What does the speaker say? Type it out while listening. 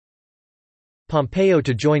Pompeo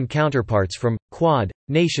to join counterparts from Quad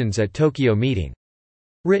nations at Tokyo meeting.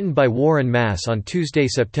 Written by Warren Mass on Tuesday,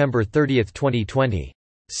 September 30, 2020.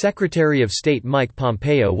 Secretary of State Mike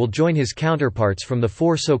Pompeo will join his counterparts from the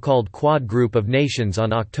four so-called Quad group of nations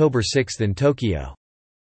on October 6 in Tokyo.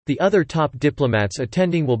 The other top diplomats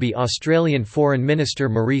attending will be Australian Foreign Minister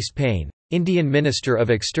Marise Payne, Indian Minister of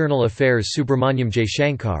External Affairs Subrahmanyam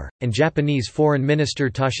Jaishankar, and Japanese Foreign Minister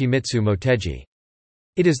Toshimitsu Motegi.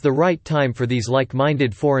 It is the right time for these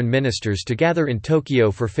like-minded foreign ministers to gather in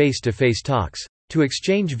Tokyo for face-to-face talks, to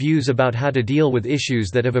exchange views about how to deal with issues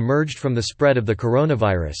that have emerged from the spread of the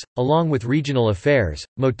coronavirus, along with regional affairs.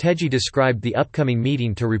 Motegi described the upcoming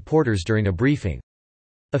meeting to reporters during a briefing.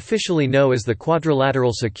 Officially known as the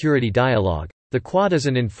Quadrilateral Security Dialogue, the Quad is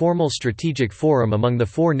an informal strategic forum among the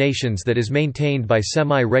four nations that is maintained by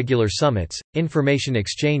semi-regular summits, information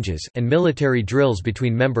exchanges, and military drills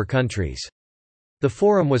between member countries. The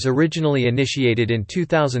forum was originally initiated in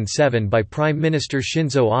 2007 by Prime Minister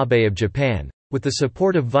Shinzo Abe of Japan, with the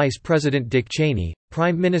support of Vice President Dick Cheney,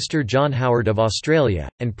 Prime Minister John Howard of Australia,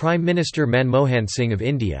 and Prime Minister Manmohan Singh of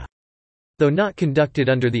India. Though not conducted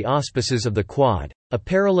under the auspices of the Quad, a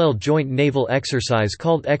parallel joint naval exercise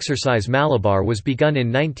called Exercise Malabar was begun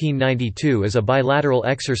in 1992 as a bilateral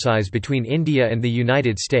exercise between India and the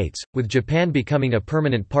United States, with Japan becoming a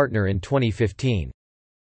permanent partner in 2015.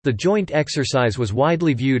 The joint exercise was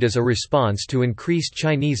widely viewed as a response to increased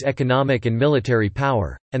Chinese economic and military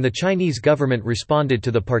power, and the Chinese government responded to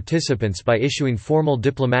the participants by issuing formal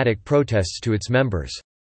diplomatic protests to its members.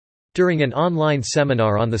 During an online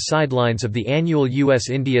seminar on the sidelines of the annual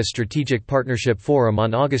U.S.-India Strategic Partnership Forum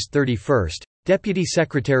on August 31, Deputy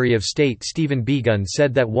Secretary of State Stephen Biegun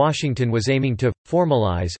said that Washington was aiming to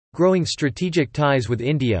formalize growing strategic ties with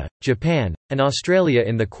India, Japan, and Australia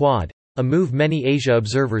in the Quad, a move many Asia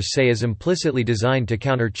observers say is implicitly designed to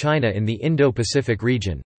counter China in the Indo-Pacific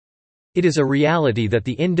region. It is a reality that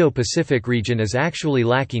the Indo-Pacific region is actually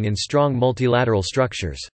lacking in strong multilateral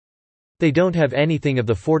structures. They don't have anything of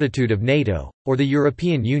the fortitude of NATO, or the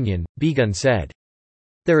European Union, Biegun said.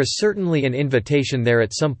 There is certainly an invitation there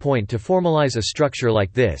at some point to formalize a structure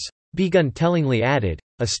like this, Biegun tellingly added,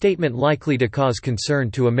 a statement likely to cause concern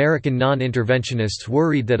to American non-interventionists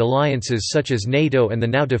worried that alliances such as NATO and the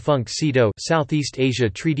now-defunct SEATO Southeast Asia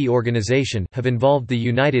Treaty Organization have involved the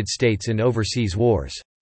United States in overseas wars.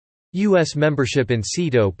 U.S. membership in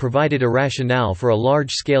SEATO provided a rationale for a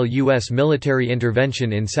large-scale U.S. military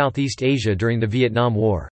intervention in Southeast Asia during the Vietnam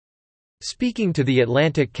War. Speaking to the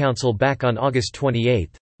Atlantic Council back on August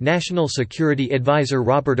 28, National Security Advisor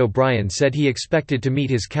Robert O'Brien said he expected to meet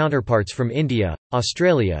his counterparts from India,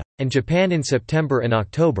 Australia, and Japan in September and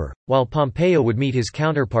October, while Pompeo would meet his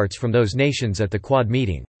counterparts from those nations at the Quad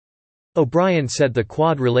meeting. O'Brien said the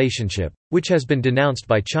Quad relationship, which has been denounced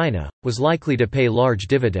by China, was likely to pay large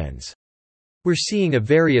dividends. We're seeing a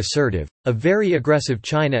very assertive, a very aggressive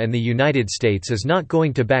China, and the United States is not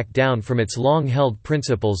going to back down from its long-held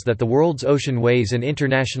principles that the world's oceanways and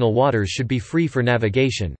international waters should be free for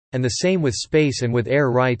navigation, and the same with space and with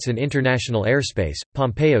air rights and international airspace,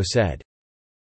 Pompeo said.